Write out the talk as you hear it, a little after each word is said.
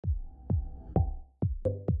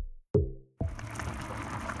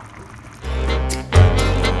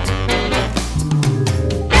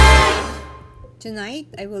Tonight,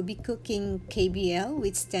 I will be cooking KBL,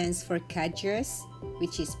 which stands for Kadios,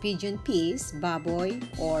 which is pigeon peas, baboy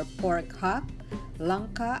or pork hock,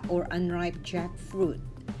 langka or unripe jackfruit.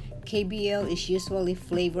 KBL is usually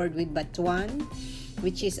flavored with batuan,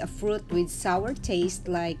 which is a fruit with sour taste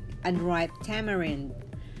like unripe tamarind.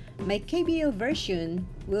 My KBL version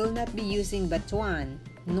will not be using batuan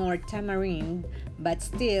nor tamarind, but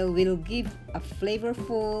still will give a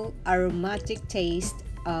flavorful, aromatic taste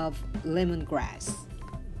of lemongrass.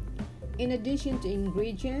 In addition to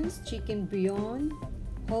ingredients, chicken bouillon,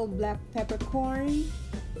 whole black peppercorn,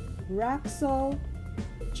 rock salt,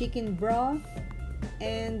 chicken broth,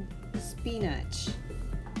 and spinach.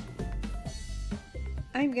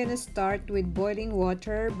 I'm gonna start with boiling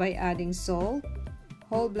water by adding salt,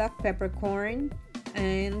 whole black peppercorn,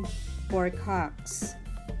 and pork hocks.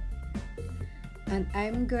 And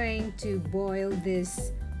I'm going to boil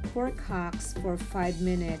this pork hocks for 5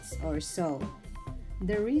 minutes or so.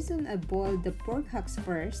 The reason I boiled the pork hocks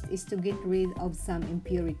first is to get rid of some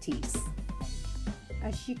impurities.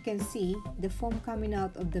 As you can see, the foam coming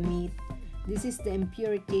out of the meat, this is the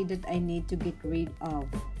impurity that I need to get rid of.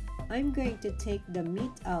 I'm going to take the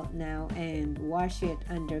meat out now and wash it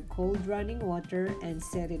under cold running water and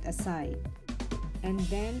set it aside. And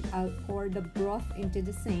then I'll pour the broth into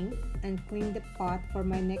the sink and clean the pot for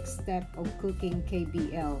my next step of cooking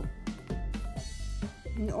KBL.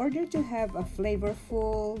 In order to have a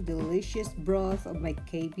flavorful, delicious broth of my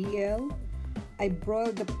KBL, I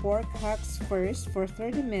broiled the pork hocks first for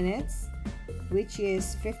 30 minutes, which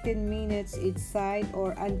is 15 minutes each side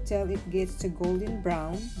or until it gets to golden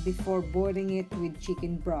brown before boiling it with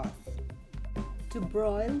chicken broth. To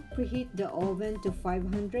broil, preheat the oven to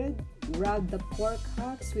 500. Rub the pork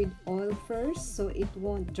hocks with oil first so it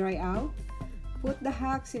won't dry out. Put the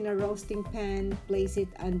hocks in a roasting pan, place it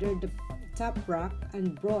under the top rack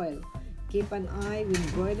and broil. Keep an eye when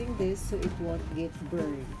broiling this so it won't get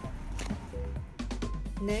burned.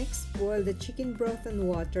 Next, boil the chicken broth and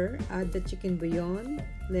water. Add the chicken bouillon,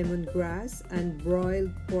 lemongrass, and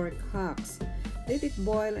broiled pork hocks. Let it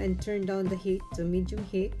boil and turn down the heat to medium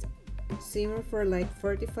heat. Simmer for like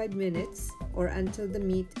 45 minutes or until the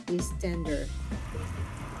meat is tender.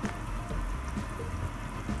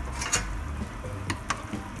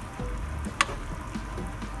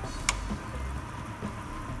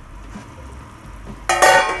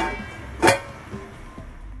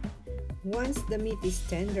 Once the meat is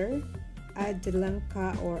tender, add the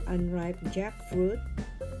langka or unripe jackfruit.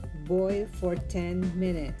 Boil for 10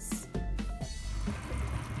 minutes.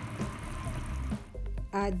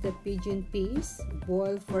 Add the pigeon peas,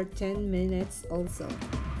 boil for 10 minutes also.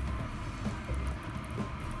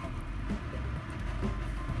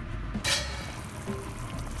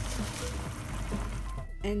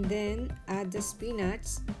 And then add the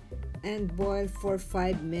spinach and boil for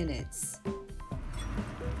 5 minutes.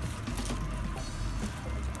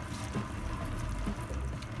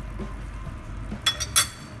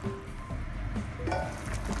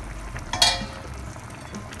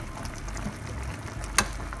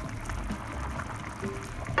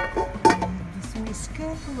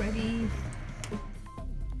 Already.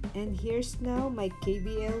 And here's now my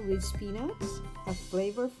KBL with spinach, a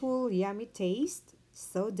flavorful, yummy taste,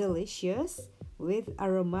 so delicious, with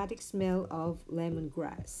aromatic smell of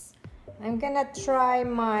lemongrass. I'm gonna try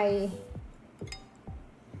my...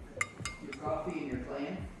 Your coffee and your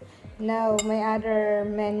clan? No, my other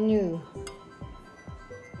menu.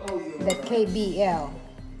 Oh, the KBL.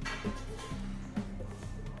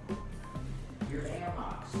 Your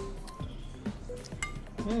hocks.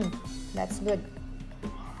 That's good.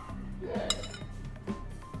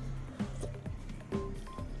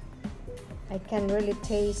 I can really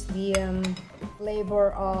taste the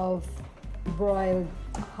flavor of broiled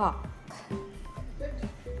hock.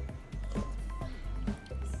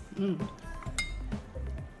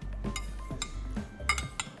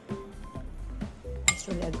 It's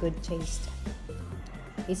really a good taste.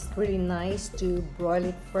 It's really nice to broil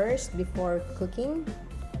it first before cooking.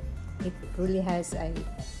 It really has a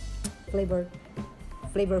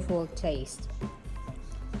flavorful taste.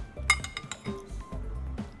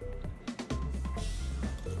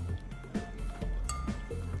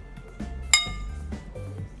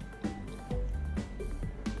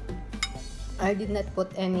 I did not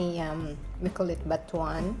put any we call it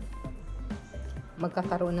batuan.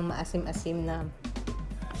 Magkakaroon ng maasim-asim na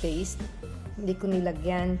taste. Hindi ko rin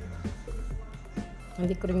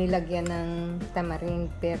nilagyan ng tamarind,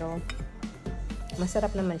 pero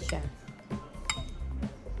masarap naman siya.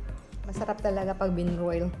 Masarap talaga pag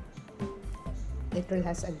binroil. It really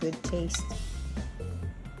has a good taste.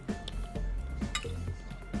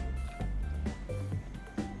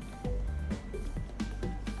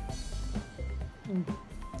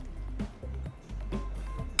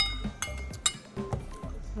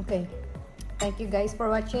 Okay. Thank you guys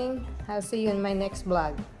for watching. I'll see you in my next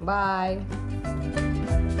vlog. Bye!